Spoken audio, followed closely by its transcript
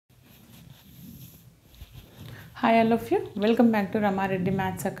Hi all of you, welcome back to Ramareddy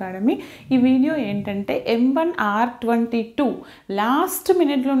Maths Academy. ఈ video ఏంటంటే M1 R22 last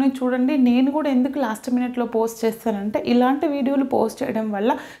మినిట్లోనే చూడండి. నేను కూడా ఎందుకు లాస్ట్ మినిట్లో పోస్ట్ చేస్తానంటే ఇలాంటి వీడియోలు పోస్ట్ చేయడం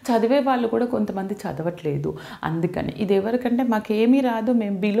వల్ల చదివే వాళ్ళు కూడా కొంతమంది చదవట్లేదు. అందుకని ఇది ఎవరికంటే మాకేమీ రాదు,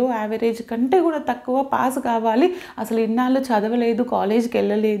 మేము బిలో యావరేజ్ కంటే కూడా తక్కువ పాస్ కావాలి, అసలు ఇన్నాళ్ళు చదవలేదు, కాలేజ్కి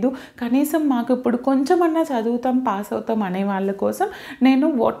వెళ్ళలేదు, కనీసం మాకు ఇప్పుడు కొంచెమన్నా చదువుతాం పాస్ అవుతాం అనే వాళ్ళ కోసం నేను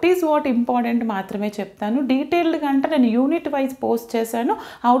వాట్ ఈజ్ వాట్ ఇంపార్టెంట్ మాత్రమే చెప్తాను. డీటెయిల్డ్గా అంటే నేను యూనిట్ వైజ్ పోస్ట్ చేశాను.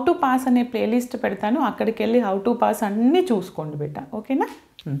 హౌ టు పాస్ అనే ప్లేలిస్ట్ పెడతాను, అక్కడికి వెళ్ళి హౌ టు పాస్ అన్నీ చూసుకోండి బిడ్డ, ఓకేనా.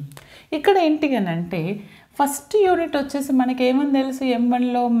 ఇక్కడ ఏంటి అని అంటే ఫస్ట్ యూనిట్ వచ్చేసి మనకి ఏమని తెలుసు,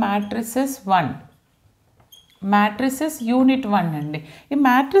 M1లో మ్యాట్రిసెస్ 1, మ్యాట్రిసెస్ యూనిట్ 1 అండి. ఈ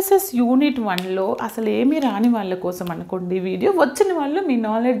మ్యాట్రిసెస్ యూనిట్ 1లో అసలు ఏమీ రాని వాళ్ళ కోసం అనుకోండి వీడియో, వచ్చిన వాళ్ళు మీ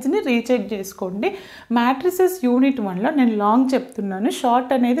నాలెడ్జ్ని రీచెక్ చేసుకోండి. మ్యాట్రిసెస్ యూనిట్ 1లో నేను లాంగ్ చెప్తున్నాను,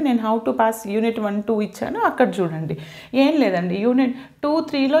 షార్ట్ అనేది నేను హౌ టు పాస్ యూనిట్ 1, 2 ఇచ్చాను, అక్కడ చూడండి. ఏం లేదండి, యూనిట్ 2,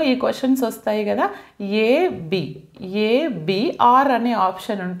 3లో ఈ క్వశ్చన్స్ వస్తాయి కదా, ABR అనే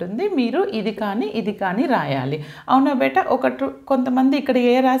ఆప్షన్ ఉంటుంది. మీరు ఇది కానీ రాయాలి, అవునా బేట. కొంతమంది ఇక్కడ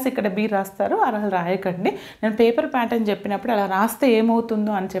ఏ రాసి ఇక్కడ B రాస్తారు, అలా రాయకండి. నేను పేపర్ ప్యాటర్న్ చెప్పినప్పుడు అలా రాస్తే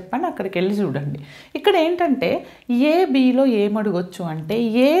ఏమవుతుందో అని చెప్పాను, అక్కడికి వెళ్ళి చూడండి. ఇక్కడ ఏంటంటే ABలో ఏమడగొచ్చు అంటే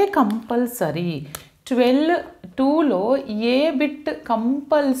ఏ కంపల్సరీ 2లో ఏ బిట్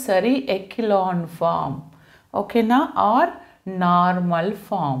కంపల్సరీ ఎకిలాన్ ఫామ్, ఓకేనా, ఆర్ నార్మల్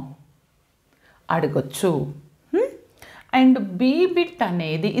ఫామ్ అడగొచ్చు. అండ్ బి బిట్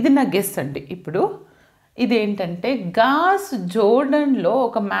అనేది ఇది నా గెస్ అండి. ఇప్పుడు ఇదేంటంటే గాస్ జోర్డన్లో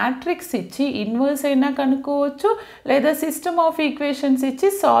ఒక మ్యాట్రిక్స్ ఇచ్చి ఇన్వర్స్ అయినా కనుక్కోవచ్చు, లేదా సిస్టమ్ ఆఫ్ ఈక్వేషన్స్ ఇచ్చి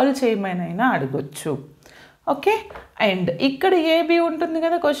సాల్వ్ చేయమనైనా అడగొచ్చు, ఓకే. అండ్ ఇక్కడ ఏబి ఉంటుంది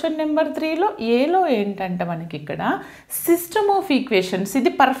కదా క్వశ్చన్ నెంబర్ 3లో. ఏలో ఏంటంటే మనకి ఇక్కడ సిస్టమ్ ఆఫ్ ఈక్వేషన్స్,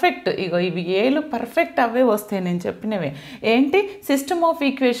 ఇది పర్ఫెక్ట్, ఇగో ఇవి ఏలు పర్ఫెక్ట్ అవే వస్తాయి నేను చెప్పినవే. ఏంటి system of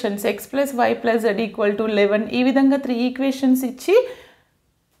equations x + y + z = 11, ఈ విధంగా 3 ఈక్వేషన్స్ ఇచ్చి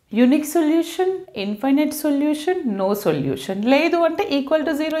unique solution, infinite solution, no solution. లేదు అంటే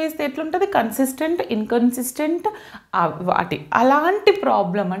 =0 ఇస్తే ఎట్లుంటుంది, కన్సిస్టెంట్, ఇన్కన్సిస్టెంట్, వాటి అలాంటి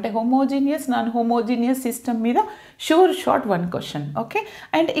ప్రాబ్లం అంటే హోమోజీనియస్, నాన్ హోమోజీనియస్ సిస్టమ్ మీద sure short 1 question, okay.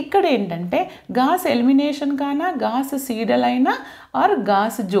 And ఇక్కడ ఏంటంటే గాస్ ఎలిమినేషన్ కానా, గాస్ సీడల్ అయినా ఆర్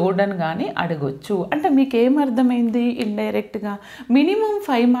గాస్ జోర్డన్ కానీ అడగొచ్చు. అంటే మీకు ఏమర్థమైంది, ఇండైరెక్ట్గా మినిమం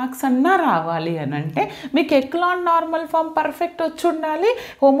 5 మార్క్స్ అన్నా రావాలి అని అంటే మీకు ఎక్లాన్ నార్మల్ ఫామ్ పర్ఫెక్ట్ వచ్చి ఉండాలి,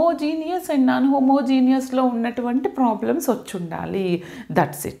 హోమోజీనియస్ అండ్ నాన్ హోమోజీనియస్లో ఉన్నటువంటి ప్రాబ్లమ్స్ వచ్చి ఉండాలి.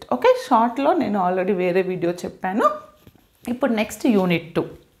 That's it, okay. షార్ట్లో నేను ఆల్రెడీ వేరే వీడియో చెప్పాను. ఇప్పుడు నెక్స్ట్ యూనిట్ 2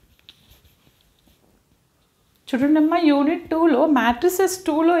 చూడండమ్మా. యూనిట్ 2లో మ్యాట్రిసెస్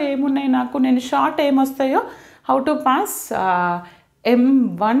 2లో ఏమున్నాయి నాకు, నేను short ఏమొస్తాయో how to pass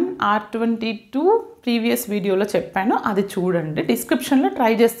M1 R22 previous వీడియోలో చెప్పాను, అది చూడండి. డిస్క్రిప్షన్లో ట్రై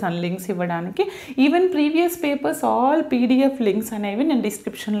చేస్తాను లింక్స్ ఇవ్వడానికి. Even previous papers all PDF links అనేవి నేను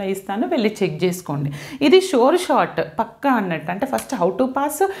డిస్క్రిప్షన్లో ఇస్తాను, వెళ్ళి చెక్ చేసుకోండి. ఇది షోర్ షార్ట్ పక్కా అన్నట్టు. అంటే first how to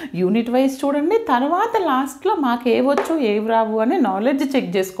pass unit wise చూడండి, తర్వాత లాస్ట్లో మాకు ఏవచ్చు ఏవి రావు అనే నాలెడ్జ్ చెక్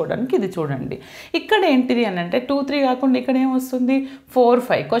చేసుకోవడానికి ఇది చూడండి. ఇక్కడ ఏంటిది అని అంటే 2, 3 కాకుండా ఇక్కడ ఏమొస్తుంది 4,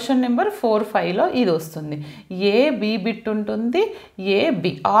 5, క్వశ్చన్ నెంబర్ 4, 5లో ఇది వస్తుంది. B బిట్ ఉంటుంది,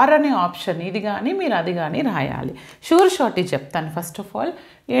 ABR అనే ఆప్షన్, ఇది కానీ మీరు అది కానీ రాయాలి. షూర్ షార్ట్ ఇది చెప్తాను. ఫస్ట్ ఆఫ్ ఆల్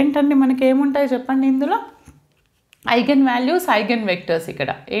ఏంటండి మనకి ఏముంటాయి చెప్పండి ఇందులో, ఐగన్ వాల్యూస్, ఐగన్ వెక్టర్స్. ఇక్కడ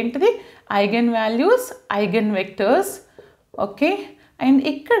ఏంటిది eigen values, eigen vectors, okay. And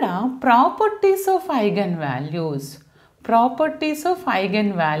ఇక్కడ properties of eigen values, properties of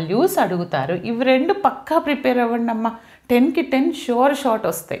eigen values అడుగుతారు. ఇవి 2 పక్కా ప్రిపేర్ అవ్వండి అమ్మ. 10కి 10 షూర్ షార్ట్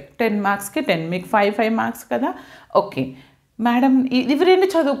వస్తాయి, 10 మార్క్స్కి 10, మీకు 5 మార్క్స్ కదా, ఓకే. మేడం ఇవి 2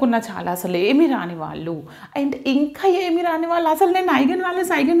 చదువుకున్నా చాలా, అసలు ఏమి రాని వాళ్ళు అండ్ ఇంకా ఏమి రాని వాళ్ళు, అసలు నేను ఐగన్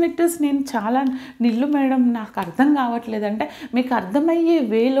వాల్యూస్, ఐగన్ వెక్టర్స్ నేను చాలా నిల్లు మేడం నాకు అర్థం కావట్లేదంటే మీకు అర్థమయ్యే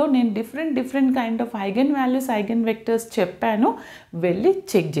వేలో నేను different kind of eigen values, eigen vectors చెప్పాను, వెళ్ళి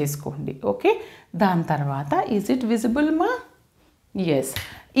చెక్ చేసుకోండి, ఓకే. దాని తర్వాత ఈజ్ ఇట్ విజిబుల్ మా, ఎస్.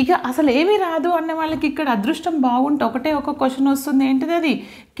 ఇక అసలు ఏమీ రాదు అన్న వాళ్ళకి ఇక్కడ అదృష్టం బాగుంటే ఒక క్వశ్చన్ వస్తుంది. ఏంటిది అది,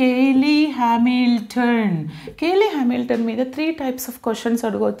 కేలీ హ్యామిల్టన్ మీద 3 టైప్స్ ఆఫ్ క్వశ్చన్స్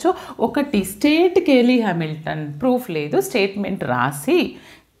అడగవచ్చు. ఒకటి స్టేట్ కేలీ హ్యామిల్టన్, ప్రూఫ్ లేదు, స్టేట్మెంట్ రాసి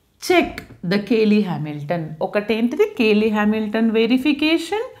చెక్ ద కేలీ హ్యామిల్టన్. ఒకటి ఏంటిది కేలీ హ్యామిల్టన్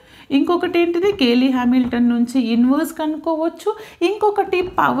వెరిఫికేషన్, ఇంకొకటి ఏంటిది కేలీ హ్యామిల్టన్ నుంచి ఇన్వర్స్ కనుక్కోవచ్చు. ఇంకొకటి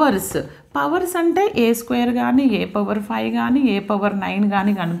పవర్స్ అంటే A² కానీ A⁴ కానీ A⁴9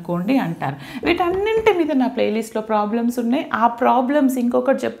 కానీ కనుక్కోండి అంటారు. వీటన్నింటి మీద నా ప్లేలిస్ట్లో ప్రాబ్లమ్స్ ఉన్నాయి. ఆ ప్రాబ్లమ్స్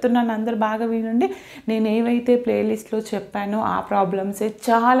ఇంకొకటి చెప్తున్నాను, అందరు బాగా వినండి. నేను ఏవైతే ప్లేలిస్ట్లో చెప్పానో ఆ ప్రాబ్లమ్సే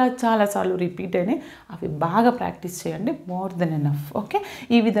చాలా సార్లు రిపీట్ అయినాయి. అవి బాగా ప్రాక్టీస్ చేయండి, మోర్ దెన్ ఎనఫ్. ఓకే,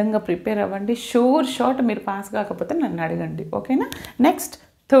 ఈ విధంగా ప్రిపేర్ అవ్వండి. షార్ట్ మీరు పాస్ కాకపోతే నన్ను అడగండి. ఓకేనా. Next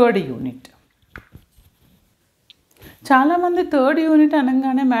 3rd unit. చాలామంది 3rd యూనిట్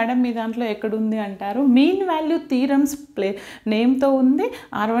అనగానే మేడం మీ దాంట్లో ఎక్కడుంది అంటారు. మీన్ వాల్యూ థీరమ్స్ నేమ్తో ఉంది.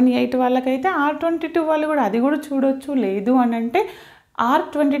 R18 వాళ్ళకైతే R22 వాళ్ళు కూడా అది కూడా చూడొచ్చు. లేదు అని అంటే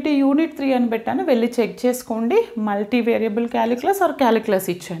R22 యూనిట్ 3 అని పెట్టాను, వెళ్ళి చెక్ చేసుకోండి. Multi variable calculus are calculus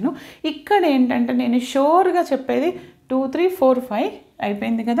ఇచ్చాను. ఇక్కడ ఏంటంటే నేను షూర్గా చెప్పేది 2, 3, 4, 5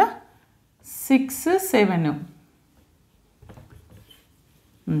 అయిపోయింది కదా, 6, 7.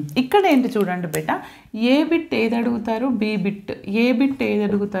 ఇక్కడ ఏంటి చూడండి బేట, ఏ బిట్ ఏది అడుగుతారు, బి బిట్, ఏ బిట్ ఏది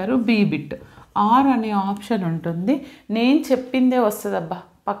అడుగుతారు, బి బిట్. ఆర్ అనే ఆప్షన్ ఉంటుంది. నేను చెప్పిందే వస్తుంది అబ్బా,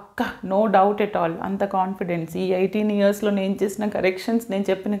 పక్కా, నో డౌట్ ఎట్ ఆల్, అంత కాన్ఫిడెన్స్. ఈ 18 ఇయర్స్లో నేను చేసిన కరెక్షన్స్, నేను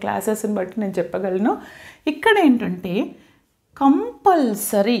చెప్పిన క్లాసెస్ని బట్టి నేను చెప్పగలను. ఇక్కడ ఏంటంటే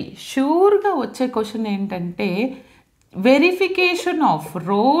కంపల్సరీ షూర్గా వచ్చే క్వశ్చన్ ఏంటంటే verification of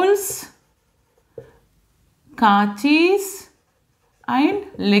roles, కాచీస్ and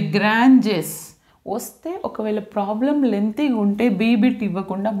Lagrange's వస్తే, ఒకవేళ ప్రాబ్లం లెంతీగా ఉంటే బీ బిట్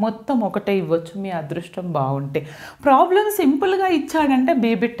ఇవ్వకుండా మొత్తం ఒకటే ఇవ్వచ్చు, మీ అదృష్టం బాగుంటే. ప్రాబ్లం సింపుల్గా ఇచ్చాడంటే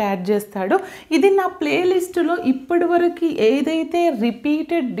బీ బిట్ యాడ్ చేస్తాడు. ఇది నా ప్లేలిస్టులో ఇప్పటి వరకు ఏదైతే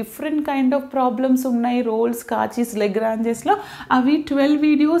repeated different kind of problems ఉన్నాయి రోల్స్, కాచీస్, లెగ్రాంజెస్లో, అవి 12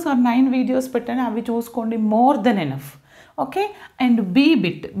 వీడియోస్ ఆర్ 9 వీడియోస్ పెట్టాను, అవి చూసుకోండి, more than enough. Okay. And be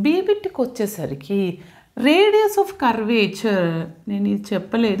బిట్కి వచ్చేసరికి రేడియస్ ఆఫ్ కర్వేచర్, నేను ఇది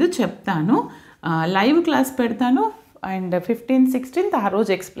చెప్పలేదు, చెప్తాను, లైవ్ క్లాస్ పెడతాను. అండ్ 15th, 16th ఆ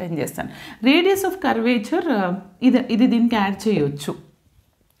రోజు ఎక్స్ప్లెయిన్ చేస్తాను. రేడియస్ ఆఫ్ కర్వేచర్ ఇది దీనికి యాడ్ చేయొచ్చు.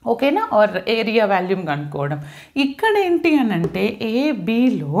 ఓకేనా. ఆర్ ఏరియా వాల్యూమ్ కనుక్కోవడం. ఇక్కడ ఏంటి అని అంటే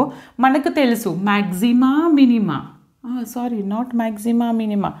ఏబిలో మనకు తెలుసు మ్యాక్సిమా minima, sorry not మ్యాక్సిమా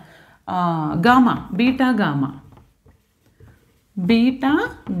minima, gamma, beta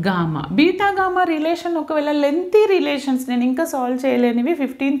gamma relation. ఒకవేళ లెంతీ రిలేషన్స్ నేను ఇంకా సాల్వ్ చేయలేనివి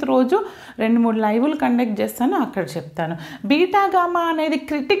 15th రోజు 2-3 లైవ్లు కండక్ట్ చేస్తాను, అక్కడ చెప్తాను. బీటా గామా అనేది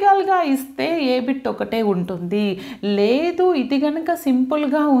క్రిటికల్గా ఇస్తే ఏ బిట్ ఒకటే ఉంటుంది. లేదు ఇది కనుక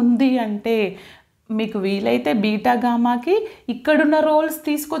సింపుల్గా ఉంది అంటే మీకు వీలైతే బీటా గామాకి ఇక్కడున్న రోల్స్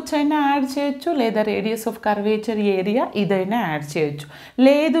తీసుకొచ్చైనా యాడ్ చేయొచ్చు, లేదా రేడియస్ ఆఫ్ కర్వేచర్ ఏరియా ఇదైనా యాడ్ చేయొచ్చు.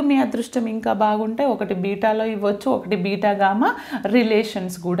 లేదు మీ అదృష్టం ఇంకా బాగుంటే ఒకటి బీటాలో ఇవ్వచ్చు, ఒకటి బీటా గామా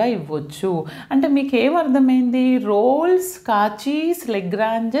రిలేషన్స్ కూడా ఇవ్వచ్చు. అంటే మీకు ఏమర్థమైంది, రోల్స్, కాచీస్,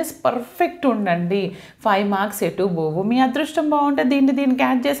 లెగ్రాంజెస్ పర్ఫెక్ట్ ఉండండి, 5 మార్క్స్ ఎటు పోవు. మీ అదృష్టం బాగుంటే దీనికి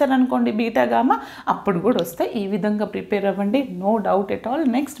యాడ్ చేశారనుకోండి బీటా గామా, అప్పుడు కూడా వస్తాయి. ఈ విధంగా ప్రిపేర్ అవ్వండి, no doubt at all.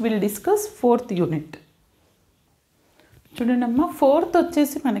 Next will discuss 4th unit. చూడండి అమ్మ, 4th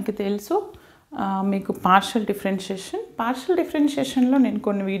వచ్చేసి మనకి తెలుసు మీకు పార్షియల్ డిఫరెన్షియేషన్లో నేను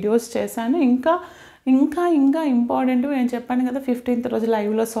కొన్ని వీడియోస్ చేశాను. ఇంకా ఇంపార్టెంట్ నేను చెప్పాను కదా 15th రోజు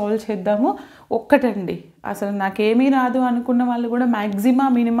లైవ్లో సాల్వ్ చేద్దాము. ఒక్కటండి, అసలు నాకేమీ రాదు అనుకున్న వాళ్ళు కూడా మ్యాక్సిమా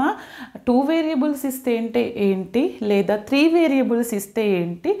మినిమా 2 వేరియబుల్స్ ఇస్తే ఏంటి, లేదా 3 వేరియబుల్స్ ఇస్తే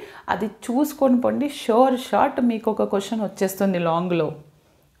ఏంటి, అది చూసుకొని పోండి. షార్ట్ మీకు ఒక క్వశ్చన్ వచ్చేస్తుంది లాంగ్లో.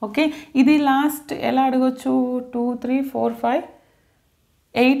 ఓకే, ఇది లాస్ట్ ఎలా అడగొచ్చు, 2, 3, 4, 5,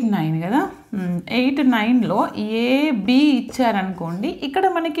 8, 9 కదా. 8, 9లో ఏబి ఇచ్చారనుకోండి, ఇక్కడ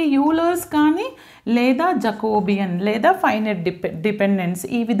మనకి యూలర్స్ కానీ లేదా జకోబియన్ లేదా ఫైనైట్ డిపెండెన్స్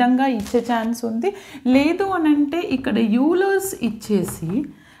ఈ విధంగా ఇచ్చే ఛాన్స్ ఉంది. లేదు అని అంటే ఇక్కడ యూలర్స్ ఇచ్చేసి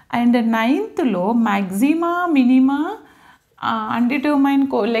అండ్ 9thలో మ్యాక్సిమా మినిమా అన్డిటర్మైన్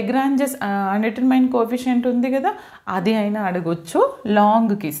లెగ్రాంజెస్ అన్డిటర్మైన్ కోఎఫిషియంట్ ఉంది కదా, అది అయినా అడగొచ్చు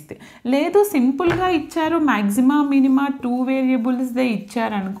లాంగ్కి ఇస్తే. లేదు సింపుల్గా ఇచ్చారు మ్యాక్సిమా మినిమా 2 వేరియబుల్స్దే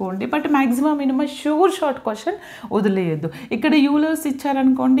ఇచ్చారనుకోండి, బట్ మ్యాక్సిమా మినిమా షార్ట్ క్వశ్చన్ వదిలేయద్దు. ఇక్కడ యూలర్స్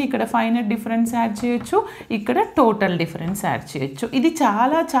ఇచ్చారనుకోండి, ఇక్కడ ఫైనైట్ డిఫరెన్స్ యాడ్ చేయొచ్చు, ఇక్కడ టోటల్ డిఫరెన్స్ యాడ్ చేయొచ్చు. ఇది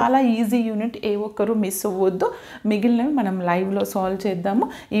చాలా ఈజీ యూనిట్, ఏ ఒక్కరు మిస్ అవ్వద్దు. మిగిలినవి మనం లైవ్లో సాల్వ్ చేద్దాము.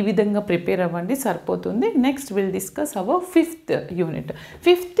 ఈ విధంగా ప్రిపేర్ అవ్వండి, సరిపోతుంది. Next will discuss hour 5th unit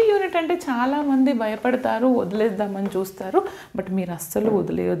అంటే చాలామంది భయపడతారు, వదిలేద్దామని చూస్తారు, బట్ మీరు అస్సలు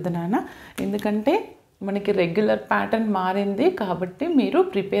వదిలేయొద్దు నాన్న. ఎందుకంటే మనకి రెగ్యులర్ ప్యాటర్న్ మారింది కాబట్టి మీరు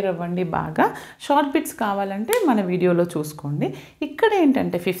ప్రిపేర్ అవ్వండి బాగా. షార్ట్ బిట్స్ కావాలంటే మన వీడియోలో చూసుకోండి. ఇక్కడ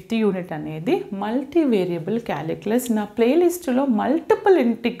ఏంటంటే 5th యూనిట్ అనేది మల్టీ వేరియబుల్ క్యాలిక్యులస్. నా ప్లేలిస్టులో మల్టిపుల్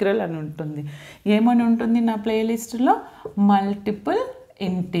ఇంటిగ్రల్ అని ఉంటుంది. ఏమని ఉంటుంది నా ప్లేలిస్టులో, మల్టిపుల్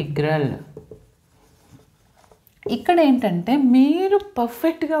ఇంటిగ్రల్. ఇక్కడ ఏంటంటే మీరు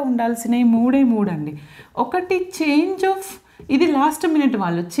పర్ఫెక్ట్గా ఉండాల్సినవి మూడే అండి. ఒకటి చేంజ్ ఆఫ్, ఇది లాస్ట్ మినిట్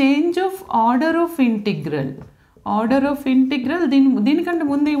వాళ్ళు change of order of integral. Order of integral దీనికంటే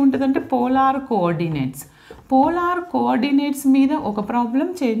ముందు ఏముంటుందంటే పోలార్ కోఆర్డినేట్స్. పోలార్ కోఆర్డినేట్స్ మీద ఒక problem,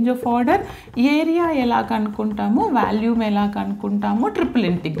 change of order, area ఎలా కనుక్కుంటాము, వాల్యూమ్ ఎలా కనుక్కుంటాము, ట్రిపుల్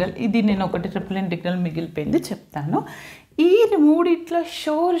ఇంటిగ్రల్. ఇది నేను ఒకటి ట్రిపుల్ ఇంటిగ్రల్ మిగిలిపోయింది చెప్తాను. ఈ మూడిట్లో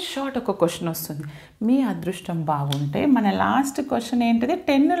షార్ట్ ఒక క్వశ్చన్ వస్తుంది. మీ అదృష్టం బాగుంటే మన లాస్ట్ క్వశ్చన్ ఏంటిది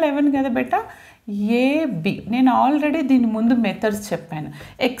 10, 11 కదా బెట, ఏబి. నేను ఆల్రెడీ దీని ముందు మెథడ్స్ చెప్పాను.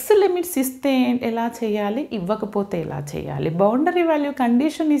 ఎక్స్ లిమిట్స్ ఇస్తే ఎలా చేయాలి, ఇవ్వకపోతే ఎలా చేయాలి, బౌండరీ వాల్యూ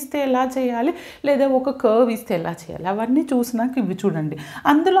కండిషన్ ఇస్తే ఎలా చేయాలి, లేదా ఒక కర్వ్ ఇస్తే ఎలా చేయాలి, అవన్నీ చూసినాక ఇవి చూడండి.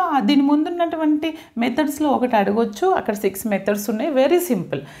 అందులో దీని ముందున్నటువంటి మెథడ్స్లో ఒకటి అడగొచ్చు. అక్కడ 6 మెథడ్స్ ఉన్నాయి, వెరీ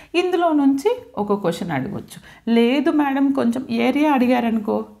సింపుల్. ఇందులో నుంచి ఒక క్వశ్చన్ అడగొచ్చు. లేదు మేడం కొంచెం ఏరియా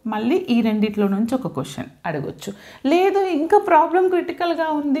అడిగారనుకో, మళ్ళీ ఈ రెండిట్లో నుంచి ఒక క్వశ్చన్ అడగొచ్చు. లేదు ఇంకా ప్రాబ్లం క్రిటికల్గా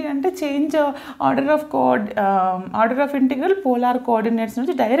ఉంది అంటే change order of integral, polar coordinates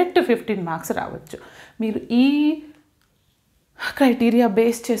నుంచి డైరెక్ట్ 15 మార్క్స్ రావచ్చు. మీరు ఈ క్రైటీరియా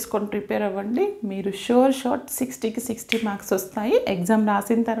బేస్ చేసుకొని ప్రిపేర్ అవ్వండి. మీరు షార్ట్ 60కి 60 మార్క్స్ వస్తాయి. ఎగ్జామ్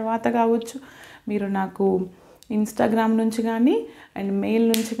రాసిన తర్వాత కావచ్చు. మీరు నాకు ఇన్స్టాగ్రామ్ నుంచి కానీ అండ్ మెయిల్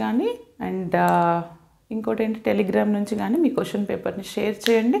నుంచి కానీ అండ్ ఇంకోటి ఏంటి టెలిగ్రామ్ నుంచి కానీ మీ క్వశ్చన్ పేపర్ని షేర్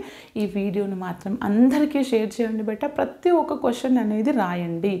చేయండి. ఈ వీడియోని మాత్రం అందరికీ షేర్ చేయండి బెట. ప్రతి ఒక్క క్వశ్చన్ అనేది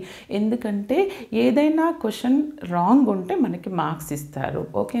రాయండి. ఎందుకంటే ఏదైనా క్వశ్చన్ రాంగ్ ఉంటే మనకి మార్క్స్ ఇస్తారు.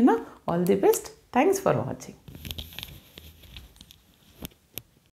 ఓకేనా? All the best. Thanks for watching.